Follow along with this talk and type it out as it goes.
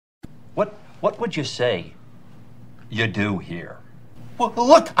What would you say you do here? Well,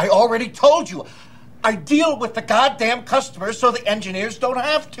 look, I already told you. I deal with the goddamn customers so the engineers don't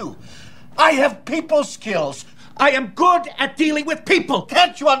have to. I have people skills. I am good at dealing with people.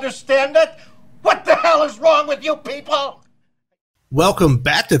 Can't you understand that? What the hell is wrong with you people? Welcome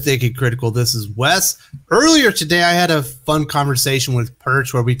back to Thinking Critical. This is Wes. Earlier today, I had a fun conversation with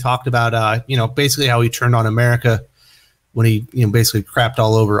Perch where we talked about, basically how he turned on America when he, basically crapped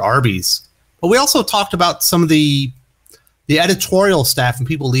all over Arby's. But we also talked about some of the editorial staff and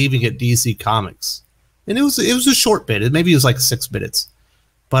people leaving at DC Comics. And it was a short bit. Maybe it was like 6 minutes.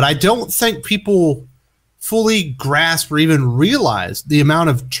 But I don't think people fully grasp or even realize the amount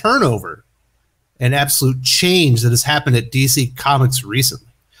of turnover and absolute change that has happened at DC Comics recently.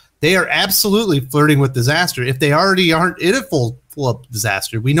 They are absolutely flirting with disaster if they already aren't in a full up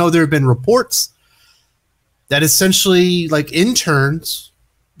disaster. We know there have been reports that essentially like interns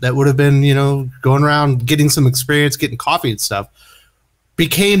that would have been, going around getting some experience, getting coffee and stuff,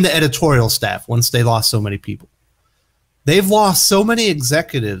 became the editorial staff once they lost so many people. They've lost so many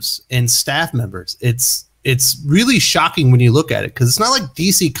executives and staff members. It's really shocking when you look at it, because it's not like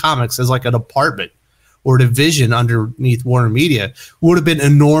DC Comics as like a department or division underneath Warner Media would have been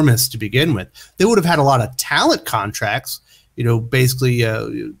enormous to begin with. They would have had a lot of talent contracts, basically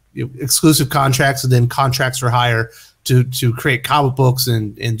exclusive contracts and then contracts for hire to create comic books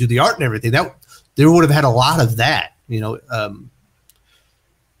and do the art and everything. That there would have had a lot of that,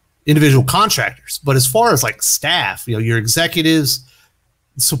 individual contractors. But as far as like staff, your executives,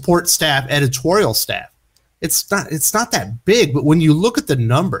 support staff, editorial staff, it's not that big. But when you look at the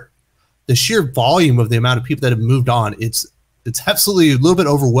number, the sheer volume of the amount of people that have moved on, it's absolutely a little bit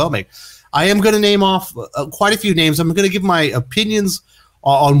overwhelming. I am going to name off quite a few names. I'm going to give my opinions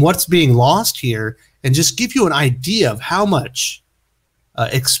on what's being lost here and just give you an idea of how much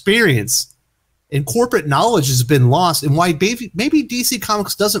experience and corporate knowledge has been lost and why maybe DC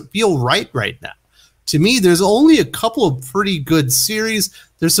Comics doesn't feel right now. To me, there's only a couple of pretty good series.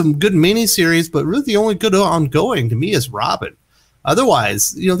 There's some good mini-series, but really the only good ongoing to me is Robin.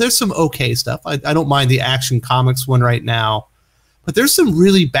 Otherwise, there's some okay stuff. I don't mind the Action Comics one right now, but there's some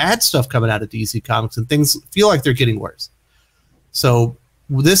really bad stuff coming out of DC Comics, and things feel like they're getting worse. So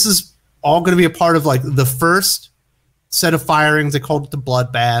this is all going to be a part of like the first set of firings. They called it the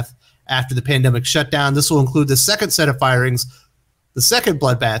bloodbath after the pandemic shutdown. This will include the second set of firings, the second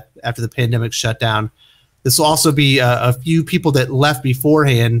bloodbath after the pandemic shutdown. This will also be a few people that left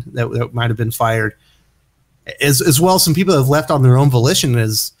beforehand that might have been fired, as well as some people that have left on their own volition.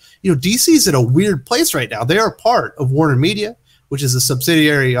 As DC's in a weird place right now. They are part of Warner Media, which is a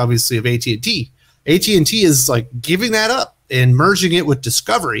subsidiary, obviously, of AT&T. AT&T is like giving that up and merging it with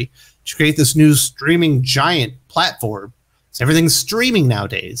Discovery to create this new streaming giant platform. So everything's streaming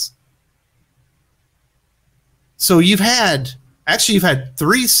nowadays. So you've had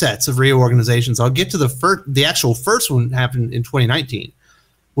 3 sets of reorganizations. I'll get to the actual first one happened in 2019,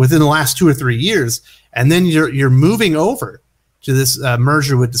 within the last 2 or 3 years, and then you're moving over to this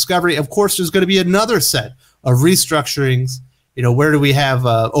merger with Discovery. Of course, there's going to be another set of restructurings. Where do we have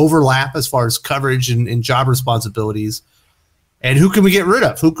overlap as far as coverage and job responsibilities? And who can we get rid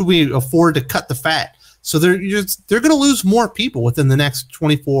of? Who can we afford to cut the fat? So they're going to lose more people within the next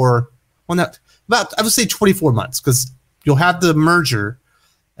 24, I would say 24 months, because you'll have the merger,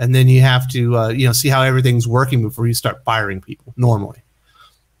 and then you have to see how everything's working before you start firing people normally.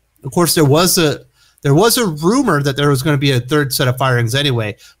 Of course, there was a rumor that there was going to be a third set of firings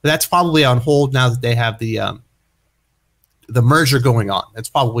anyway, but that's probably on hold now that they have the merger going on. It's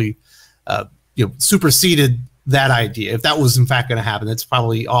probably superseded that idea. If that was in fact going to happen, it's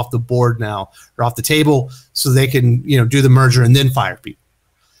probably off the board now, or off the table, so they can do the merger and then fire people.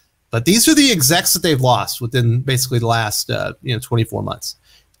 But these are the execs that they've lost within basically the last 24 months.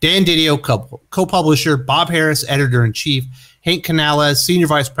 Dan Didio, co-publisher; Bob Harris, editor-in-chief; Hank Canales, senior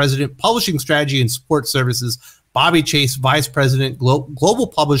vice president, publishing strategy and support services; Bobby Chase, vice president, global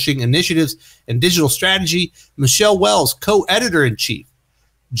publishing initiatives and digital strategy; Michelle Wells, co-editor-in-chief;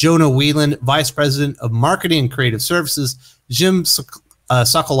 Jonah Whelan, vice president of marketing and creative services; Jim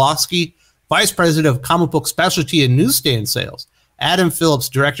Sokolowski, vice president of comic book specialty and newsstand sales; Adam Phillips,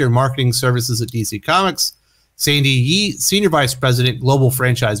 director of marketing services at DC Comics; Sandy Yee, senior vice president, global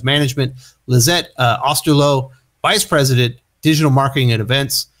franchise management; Lizette Osterloh, vice president, digital marketing and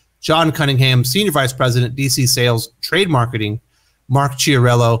events; John Cunningham, senior vice president, DC sales, trade marketing; Mark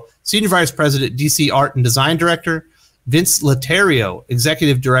Chiarello, senior vice president, DC art and design director; Vince Laterio,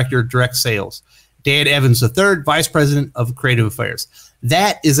 executive director, direct sales; Dan Evans III, vice president of creative affairs.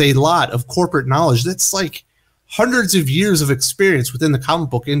 That is a lot of corporate knowledge. That's like hundreds of years of experience within the comic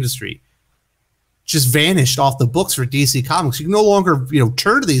book industry just vanished off the books for DC Comics. You can no longer,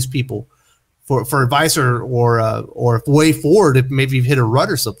 turn to these people for advice or way forward if maybe you've hit a rut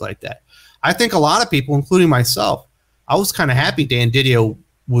or something like that. I think a lot of people, including myself, I was kind of happy Dan Didio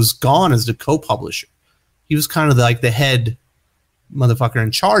was gone as the co-publisher. He was kind of like the head motherfucker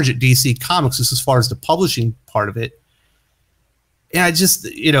in charge at DC Comics as far as the publishing part of it. And I just,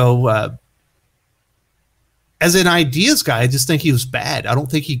 as an ideas guy, I just think he was bad. I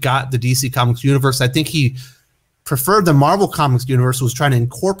don't think he got the DC Comics universe. I think he preferred the Marvel Comics universe, was trying to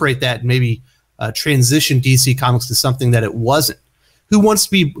incorporate that and maybe transition DC Comics to something that it wasn't. Who wants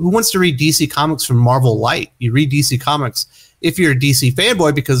to read DC Comics from Marvel Light? You read DC Comics if you're a DC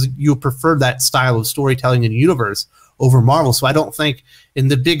fanboy because you prefer that style of storytelling and universe over Marvel. So I don't think in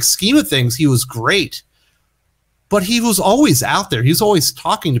the big scheme of things he was great, but he was always out there. He was always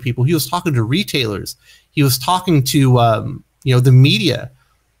talking to people. He was talking to retailers. He was talking to the media,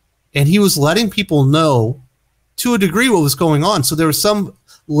 and he was letting people know to a degree what was going on. So there was some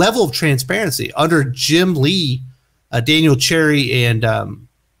level of transparency under Jim Lee, Daniel Cherry, and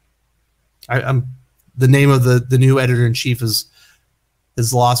I'm the name of the new editor-in-chief has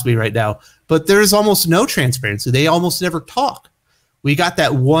lost me right now. But there is almost no transparency. They almost never talk. We got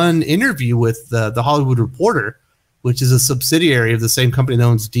that one interview with the Hollywood Reporter, which is a subsidiary of the same company that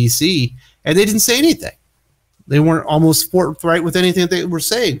owns DC, and they didn't say anything. They weren't almost forthright with anything they were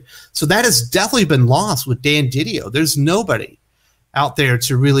saying. So that has definitely been lost with Dan Didio. There's nobody out there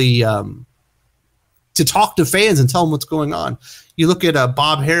to really to talk to fans and tell them what's going on. You look at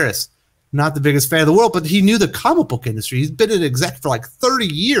Bob Harris, not the biggest fan of the world, but he knew the comic book industry. He's been an exec for like 30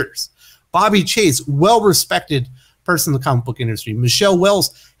 years. Bobby Chase, well-respected person in the comic book industry. Michelle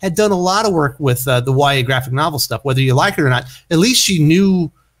Wells had done a lot of work with the YA graphic novel stuff, whether you like it or not. At least she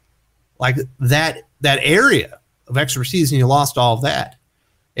knew like that area of expertise, and you lost all of that.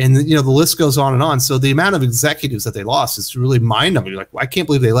 And the list goes on and on. So the amount of executives that they lost is really mind-numbing. Like, I can't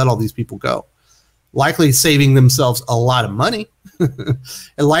believe they let all these people go. Likely saving themselves a lot of money and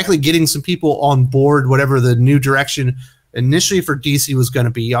likely getting some people on board, whatever the new direction initially for DC was going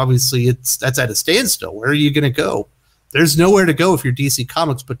to be. Obviously, that's at a standstill. Where are you going to go? There's nowhere to go if you're DC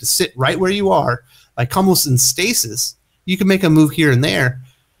Comics but to sit right where you are, like almost in stasis. You can make a move here and there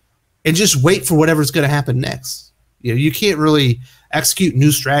and just wait for whatever's going to happen next. You can't really execute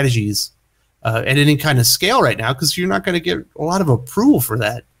new strategies at any kind of scale right now because you're not going to get a lot of approval for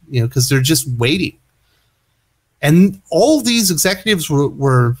that, because they're just waiting. And all these executives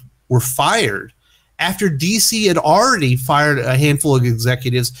were fired after DC had already fired a handful of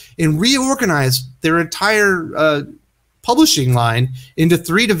executives and reorganized their entire publishing line into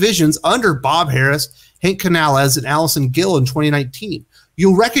 3 divisions under Bob Harris, Hank Canales, and Allison Gill in 2019.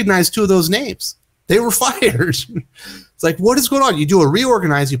 You'll recognize 2 of those names. They were fired. It's like, what is going on? You do a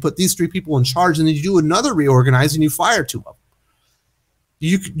reorganize, you put these 3 people in charge, and then you do another reorganize and you fire 2 of them.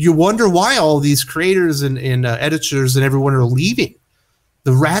 You wonder why all these creators and editors and everyone are leaving.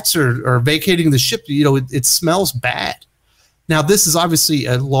 The rats are vacating the ship. It smells bad. Now, this is obviously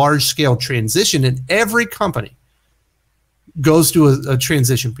a large-scale transition, and every company goes through a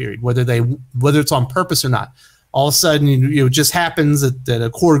transition period, whether it's on purpose or not. All of a sudden, it just happens that a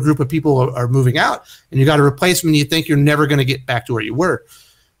core group of people are moving out, and you got a replacement, and you think you're never going to get back to where you were.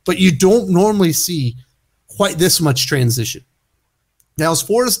 But you don't normally see quite this much transition. Now, as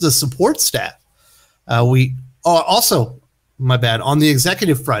far as the support staff, also, my bad, on the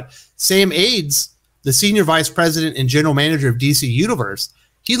executive front, Sam Aides, the senior vice president and general manager of DC Universe,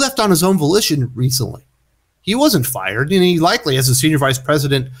 he left on his own volition recently. He wasn't fired, and he likely, as a senior vice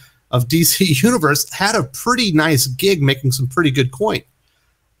president of DC Universe, had a pretty nice gig making some pretty good coin.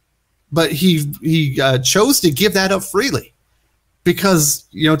 But he chose to give that up freely because,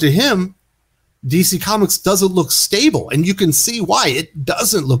 to him, DC Comics doesn't look stable, and you can see why it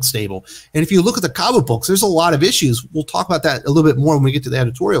doesn't look stable. And if you look at the comic books, there's a lot of issues. We'll talk about that a little bit more when we get to the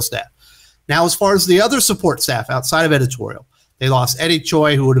editorial staff. Now, as far as the other support staff outside of editorial, they lost Eddie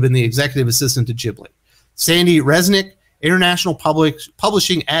Choi, who would have been the executive assistant to Ghibli, Sandy Resnick, International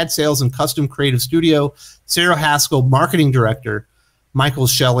Publishing, Ad Sales, and Custom Creative Studio, Sarah Haskell, Marketing Director, Michael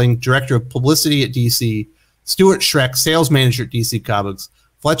Schelling, Director of Publicity at DC, Stuart Schreck, Sales Manager at DC Comics,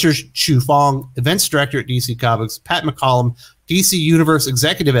 Fletcher Chu Fong, Events Director at DC Comics, Pat McCollum, DC Universe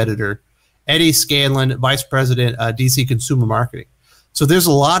Executive Editor, Eddie Scanlon, Vice President, DC Consumer Marketing. So there's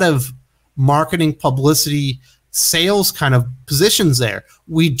a lot of marketing, publicity, sales kind of positions there.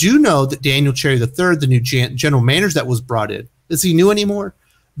 We do know that Daniel Cherry III, the new general manager that was brought in, is he new anymore?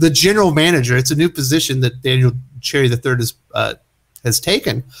 The general manager, it's a new position that Daniel Cherry III has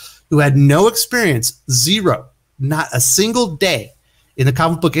taken, who had no experience, zero, not a single day in the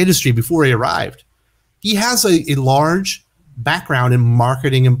comic book industry before he arrived. He has a large background in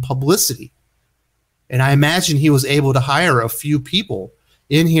marketing and publicity. And I imagine he was able to hire a few people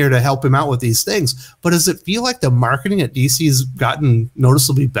in here to help him out with these things. But does it feel like the marketing at DC has gotten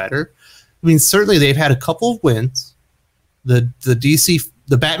noticeably better? I mean, certainly they've had a couple of wins. The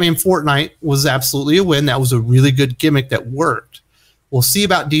Batman Fortnite was absolutely a win. That was a really good gimmick that worked. We'll see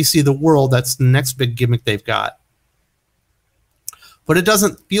about DC The World. That's the next big gimmick they've got. But it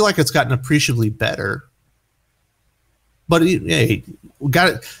doesn't feel like it's gotten appreciably better. But hey, got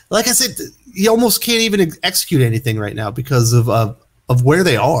it. Like I said, you almost can't even execute anything right now because of where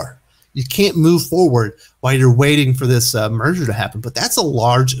they are. You can't move forward while you're waiting for this merger to happen. But that's a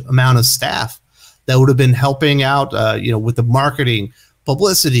large amount of staff that would have been helping out, with the marketing,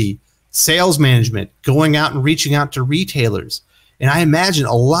 publicity, sales management, going out and reaching out to retailers. And I imagine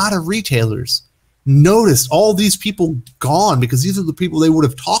a lot of retailers noticed all these people gone because these are the people they would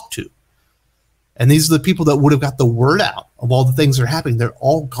have talked to. And these are the people that would have got the word out of all the things that are happening. They're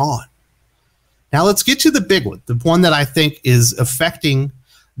all gone. Now let's get to the big one, the one that I think is affecting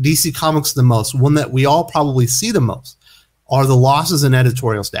DC Comics the most, one that we all probably see the most, are the losses in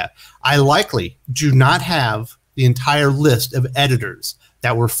editorial staff. I likely do not have the entire list of editors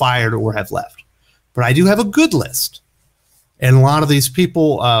that were fired or have left, but I do have a good list. And a lot of these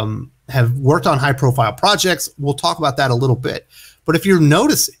people have worked on high-profile projects. We'll talk about that a little bit. But if you're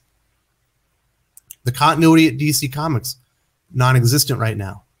noticing, the continuity at DC Comics, non-existent right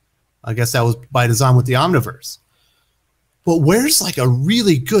now. I guess that was by design with the Omniverse. But where's like a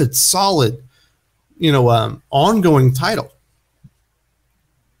really good, solid, ongoing title?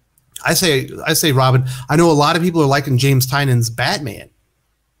 I say, Robin, I know a lot of people are liking James Tynion's Batman.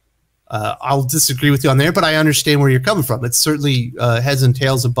 I'll disagree with you on there, but I understand where you're coming from. It's certainly heads and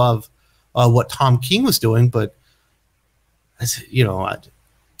tails above what Tom King was doing, but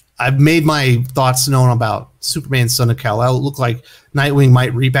I've made my thoughts known about Superman Son of Kal-El. It looked like Nightwing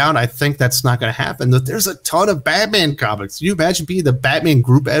might rebound. I think that's not going to happen. There's a ton of Batman comics. Can you imagine being the Batman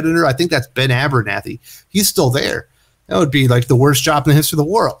group editor? I think that's Ben Abernathy. He's still there. That would be like the worst job in the history of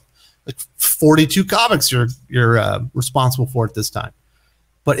the world. Like 42 comics you're responsible for at this time.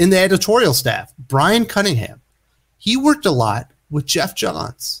 But in the editorial staff, Brian Cunningham, he worked a lot with Jeff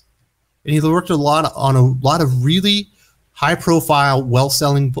Johns. And he worked a lot on a lot of really high-profile,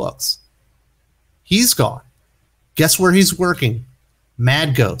 well-selling books. He's gone. Guess where he's working?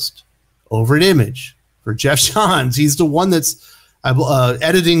 Mad Ghost, over at Image, for Jeff Johns. He's the one that's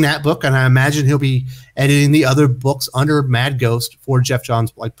editing that book, and I imagine he'll be editing the other books under Mad Ghost for Jeff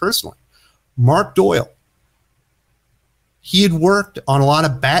Johns, like personally. Mark Doyle. He had worked on a lot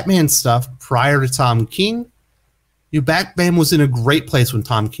of Batman stuff prior to Tom King. Batman was in a great place when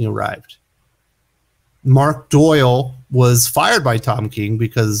Tom King arrived. Mark Doyle was fired by Tom King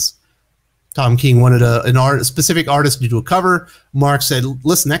because Tom King wanted a specific artist to do a cover. Mark said,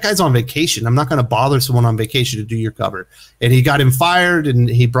 listen, that guy's on vacation. I'm not going to bother someone on vacation to do your cover. And he got him fired, and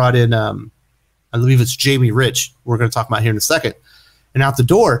he brought in, I believe it's Jamie Rich, we're going to talk about here in a second, and out the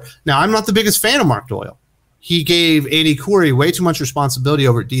door. Now, I'm not the biggest fan of Mark Doyle. He gave Andy Coury way too much responsibility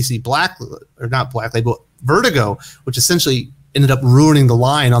over at DC Vertigo, which essentially ended up ruining the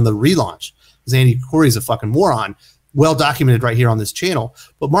line on the relaunch. Because Andy Coury is a fucking moron, well documented right here on this channel.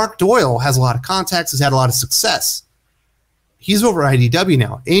 But Mark Doyle has a lot of contacts, has had a lot of success. He's over at IDW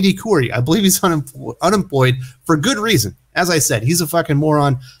now. Andy Coury, I believe he's unemployed for good reason. As I said, he's a fucking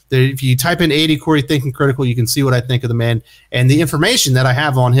moron. If you type in Andy Coury Thinking Critical, you can see what I think of the man and the information that I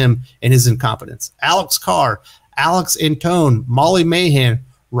have on him and his incompetence. Alex Carr, Alex Antone, Molly Mahan,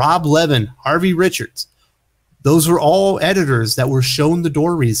 Rob Levin, Harvey Richards. Those were all editors that were shown the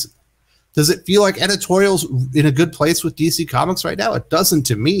door reason. Does it feel like editorial's in a good place with DC Comics right now? It doesn't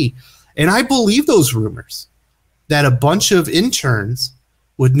to me. And I believe those rumors that a bunch of interns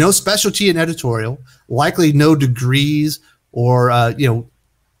with no specialty in editorial, likely no degrees or,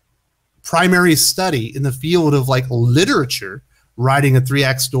 primary study in the field of like literature, writing a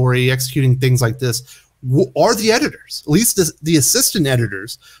 3-act story, executing things like this, are the editors, at least the assistant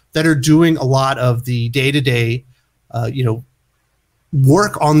editors that are doing a lot of the day-to-day,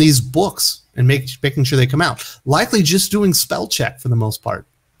 work on these books and making sure they come out. Likely just doing spell check for the most part,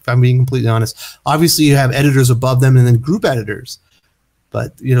 if I'm being completely honest. Obviously, you have editors above them and then group editors.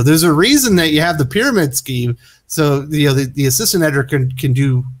 But, there's a reason that you have the pyramid scheme. So, the assistant editor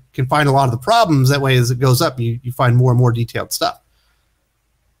can find a lot of the problems. That way, as it goes up, you find more and more detailed stuff.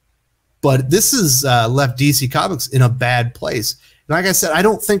 But this has left DC Comics in a bad place. And like I said, I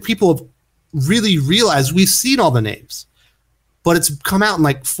don't think people have really realized we've seen all the names. But it's come out in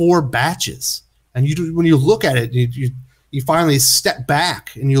like 4 batches. And when you look at it, you finally step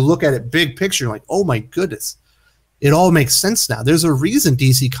back and you look at it big picture, like, oh my goodness, it all makes sense now. There's a reason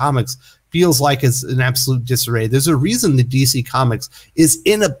DC Comics feels like it's an absolute disarray. There's a reason that DC Comics is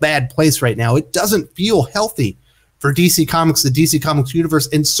in a bad place right now. It doesn't feel healthy for DC Comics, the DC Comics universe,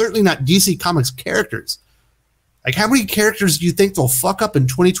 and certainly not DC Comics characters. Like, how many characters do you think they'll fuck up in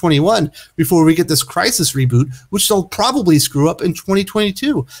 2021 before we get this Crisis reboot, which they'll probably screw up in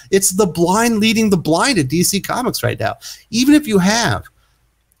 2022? It's the blind leading the blind at DC Comics right now. Even if you have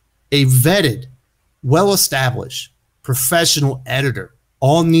a vetted, well-established, professional editor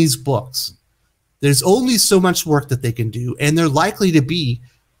on these books, there's only so much work that they can do, and they're likely to be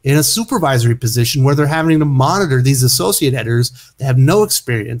in a supervisory position where they're having to monitor these associate editors that have no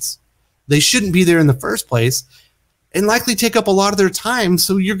experience. They shouldn't be there in the first place, and likely take up a lot of their time.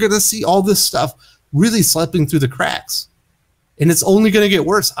 So you're going to see all this stuff really slipping through the cracks. And it's only going to get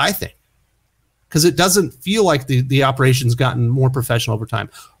worse, I think, because it doesn't feel like the operation's gotten more professional over time.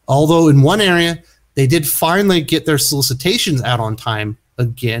 Although in one area, they did finally get their solicitations out on time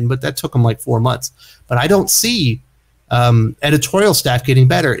again, but that took them like 4 months. But I don't see editorial staff getting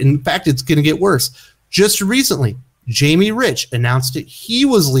better. In fact, it's going to get worse. Just recently, Jamie Rich announced that he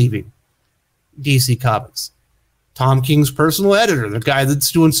was leaving DC Comics. Tom King's personal editor, the guy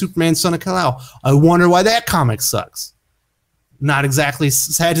that's doing Superman Son of Kal-El. I wonder why that comic sucks. Not exactly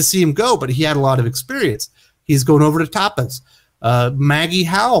sad to see him go, but he had a lot of experience. He's going over to Tapas. Maggie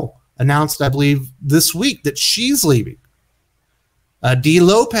Howell announced, I believe, this week that she's leaving. D.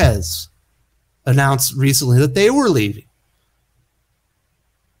 Lopez announced recently that they were leaving.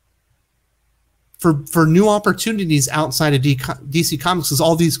 For new opportunities outside of DC Comics, because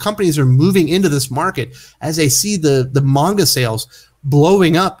all these companies are moving into this market as they see the manga sales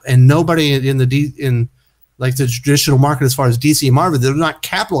blowing up, and nobody in the traditional market as far as DC and Marvel, they're not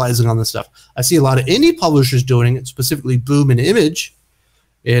capitalizing on this stuff. I see a lot of indie publishers doing it, specifically Boom and Image,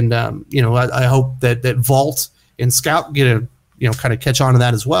 and I hope that Vault and Scout get a kind of catch on to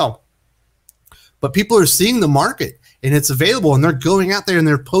that as well. But people are seeing the market and it's available, and they're going out there and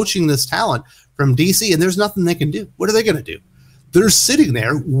they're poaching this talent from DC, and there's nothing they can do. What are they going to do? They're sitting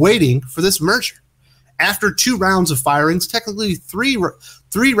there waiting for this merger. After 2 rounds of firings, technically three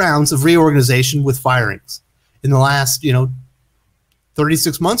rounds of reorganization with firings in the last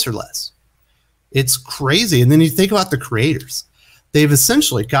 36 months or less. It's crazy. And then you think about the creators. They've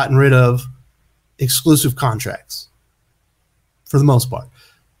essentially gotten rid of exclusive contracts for the most part.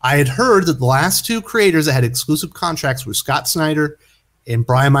 I had heard that the last 2 creators that had exclusive contracts were Scott Snyder and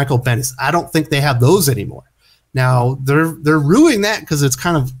Brian Michael Bendis. I don't think they have those anymore. Now, they're ruining that because it's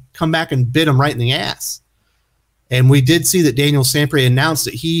kind of come back and bit them right in the ass. And we did see that Daniel Sampere announced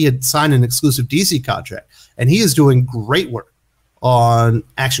that he had signed an exclusive DC contract, and he is doing great work on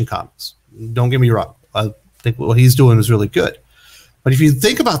Action Comics. Don't get me wrong. I think what he's doing is really good. But if you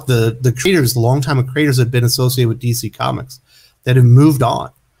think about the creators, the long-time creators that have been associated with DC Comics that have moved on,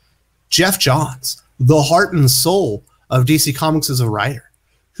 Jeff Johns, the heart and soul of DC Comics as a writer.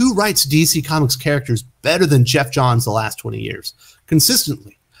 Who writes DC Comics characters better than Jeff Johns the last 20 years?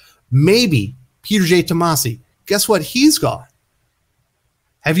 Consistently. Maybe Peter J. Tomasi. Guess what? He's gone.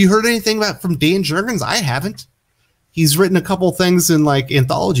 Have you heard anything from Dan Jurgens? I haven't. He's written a couple things in like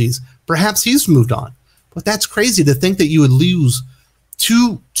anthologies. Perhaps he's moved on. But that's crazy to think that you would lose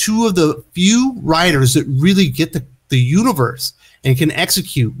two of the few writers that really get the universe and can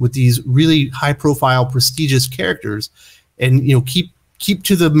execute with these really high-profile, prestigious characters, and keep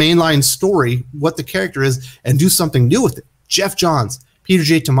to the mainline story what the character is and do something new with it. Jeff Johns, Peter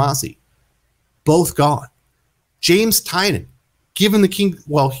J. Tomasi, both gone. James Tynion, given the king,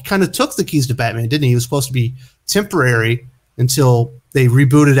 well, he kind of took the keys to Batman, didn't he? He was supposed to be temporary until they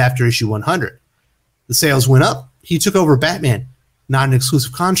rebooted after issue 100. The sales went up. He took over Batman, not an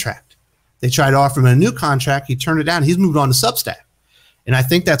exclusive contract. They tried to offer him a new contract. He turned it down. He's moved on to Substack. And I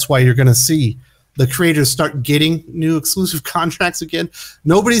think that's why you're going to see the creators start getting new exclusive contracts again.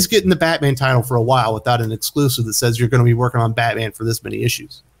 Nobody's getting the Batman title for a while without an exclusive that says you're going to be working on Batman for this many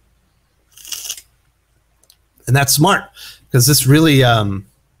issues. And that's smart, because this really,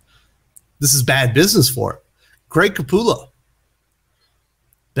 this is bad business for it. Greg Capullo,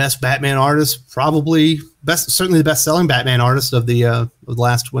 best Batman artist, probably certainly the best-selling Batman artist of the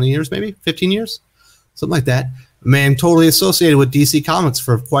last 20 years, maybe 15 years, something like that. Man, totally associated with DC Comics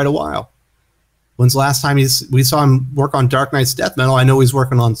for quite a while. When's the last time we saw him work on Dark Knight's Death Metal? I know he's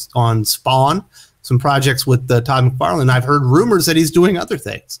working on Spawn, some projects with Todd McFarlane. I've heard rumors that he's doing other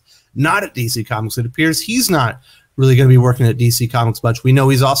things, not at DC Comics. It appears he's not really going to be working at DC Comics much. We know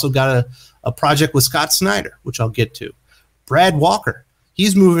he's also got a project with Scott Snyder, which I'll get to. Brad Walker,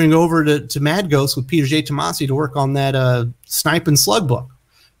 He's moving over to Mad Ghost with Peter J. Tomasi to work on that Snipe and Slug book.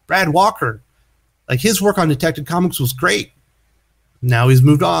 Brad Walker, like his work on Detective Comics was great. Now he's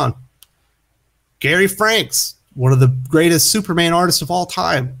moved on. Gary Franks, one of the greatest Superman artists of all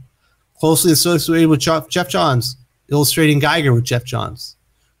time, closely associated with Jeff Johns, illustrating Geiger with Jeff Johns.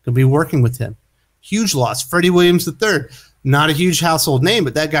 Going to be working with him. Huge loss. Freddie Williams III, not a huge household name,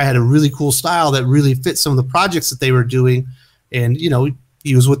 but that guy had a really cool style that really fit some of the projects that they were doing. And, you know,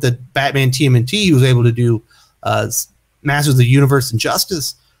 he was with the Batman TMNT. He was able to do Masters of the Universe and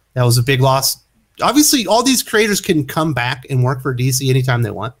Justice. That was a big loss. Obviously, all these creators can come back and work for DC anytime they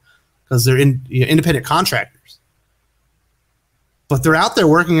want because they're independent contractors. But they're out there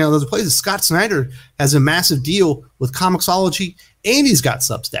working in other places. Scott Snyder has a massive deal with Comixology, and he's got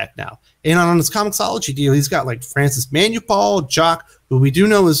Substack now. And on his Comixology deal, he's got like Francis Manupal, Jock, who we do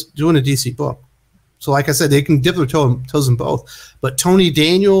know is doing a DC book. So like I said, they can dip their toes in both. But Tony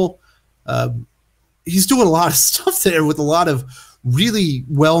Daniel, he's doing a lot of stuff there with a lot of really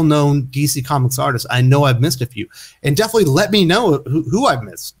well-known DC Comics artists. I know I've missed a few. And definitely let me know who I've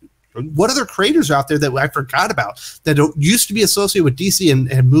missed. What other creators are out there that I forgot about that used to be associated with DC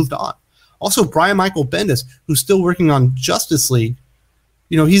and have moved on? Also, Brian Michael Bendis, who's still working on Justice League,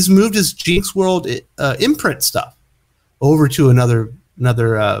 you know, he's moved his Jinx World imprint stuff over to another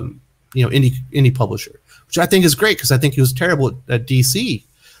you know, indie publisher, which I think is great because I think he was terrible at DC.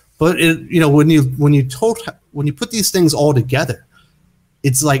 But you know, when you put these things all together,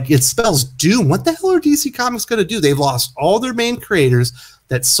 it's like it spells doom. What the hell are DC Comics going to do? They've lost all their main creators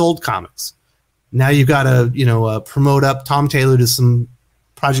that sold comics. Now you've got to promote up Tom Taylor to some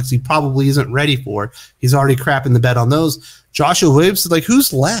projects he probably isn't ready for. He's already crapping the bed on those. Joshua Williams, like,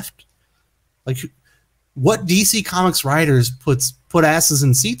 who's left? Like, what DC Comics writers put asses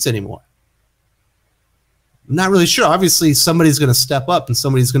in seats anymore? I'm not really sure. Obviously, somebody's going to step up and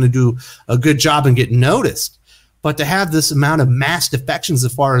somebody's going to do a good job and get noticed. But to have this amount of mass defections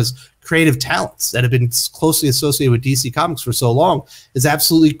as far as creative talents that have been closely associated with DC Comics for so long is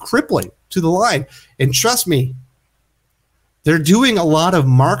absolutely crippling to the line. And trust me, they're doing a lot of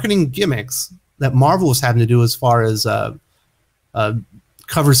marketing gimmicks that Marvel was having to do as far as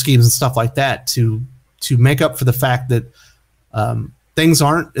cover schemes and stuff like that to make up for the fact that things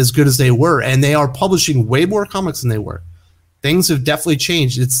aren't as good as they were, and they are publishing way more comics than they were. Things have definitely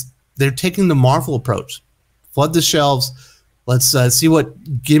changed. They're taking the Marvel approach. Flood the shelves. Let's see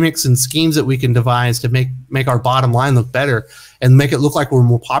what gimmicks and schemes that we can devise to make our bottom line look better and make it look like we're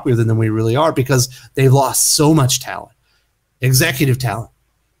more popular than we really are, because they've lost so much talent. Executive talent,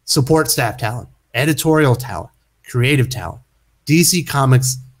 support staff talent, editorial talent, creative talent. DC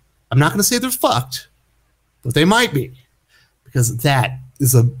Comics, I'm not going to say they're fucked, but they might be, because that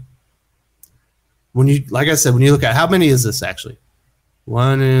is like I said, when you look at how many is this actually?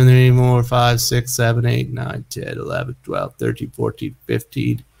 1, 2, 3, 4, 5, 6, 7, 8, 9, 10, 11, 12, 13, 14,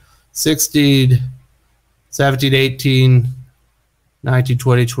 15, 16, 17, 18, 19,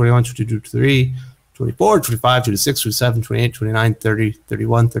 20, 21, 22, 23, 24, 25, 26, 27, 28, 29, 30,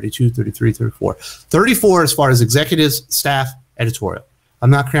 31, 32, 33, 34. 34 as far as executives, staff, editorial.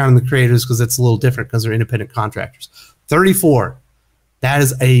 I'm not counting the creators because that's a little different because they're independent contractors. 34. That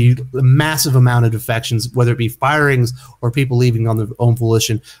is a massive amount of defections, whether it be firings or people leaving on their own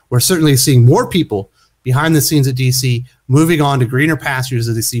volition. We're certainly seeing more people behind the scenes at DC moving on to greener pastures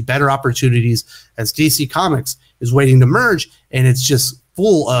as they see better opportunities, as DC Comics is waiting to merge, and it's just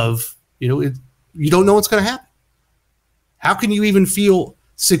full of, you don't know what's going to happen. How can you even feel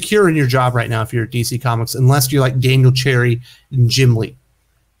secure in your job right now if you're at DC Comics, unless you're like Daniel Cherry and Jim Lee?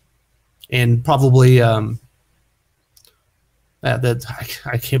 And probably...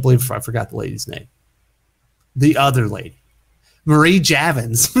 I can't believe I forgot the lady's name. The other lady, Marie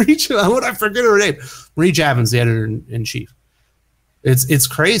Javins. How would I forget her name? Marie Javins, the editor-in-chief. It's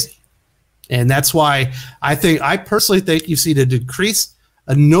crazy, and that's why I personally think you've seen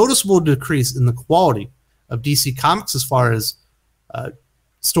a noticeable decrease in the quality of DC Comics as far as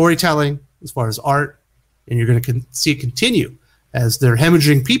storytelling, as far as art, and you're going to see it continue as they're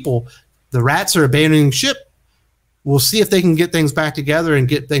hemorrhaging people. The rats are abandoning ship. We'll see if they can get things back together and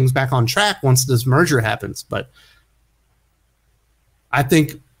get things back on track once this merger happens. But I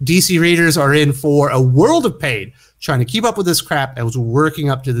think DC readers are in for a world of pain trying to keep up with this crap as we're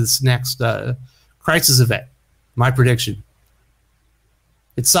working up to this next crisis event. My prediction.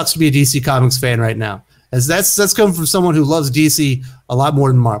 It sucks to be a DC Comics fan right now, as that's coming from someone who loves DC a lot more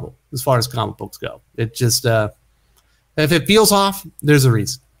than Marvel as far as comic books go. It just if it feels off, there's a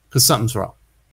reason, because something's wrong.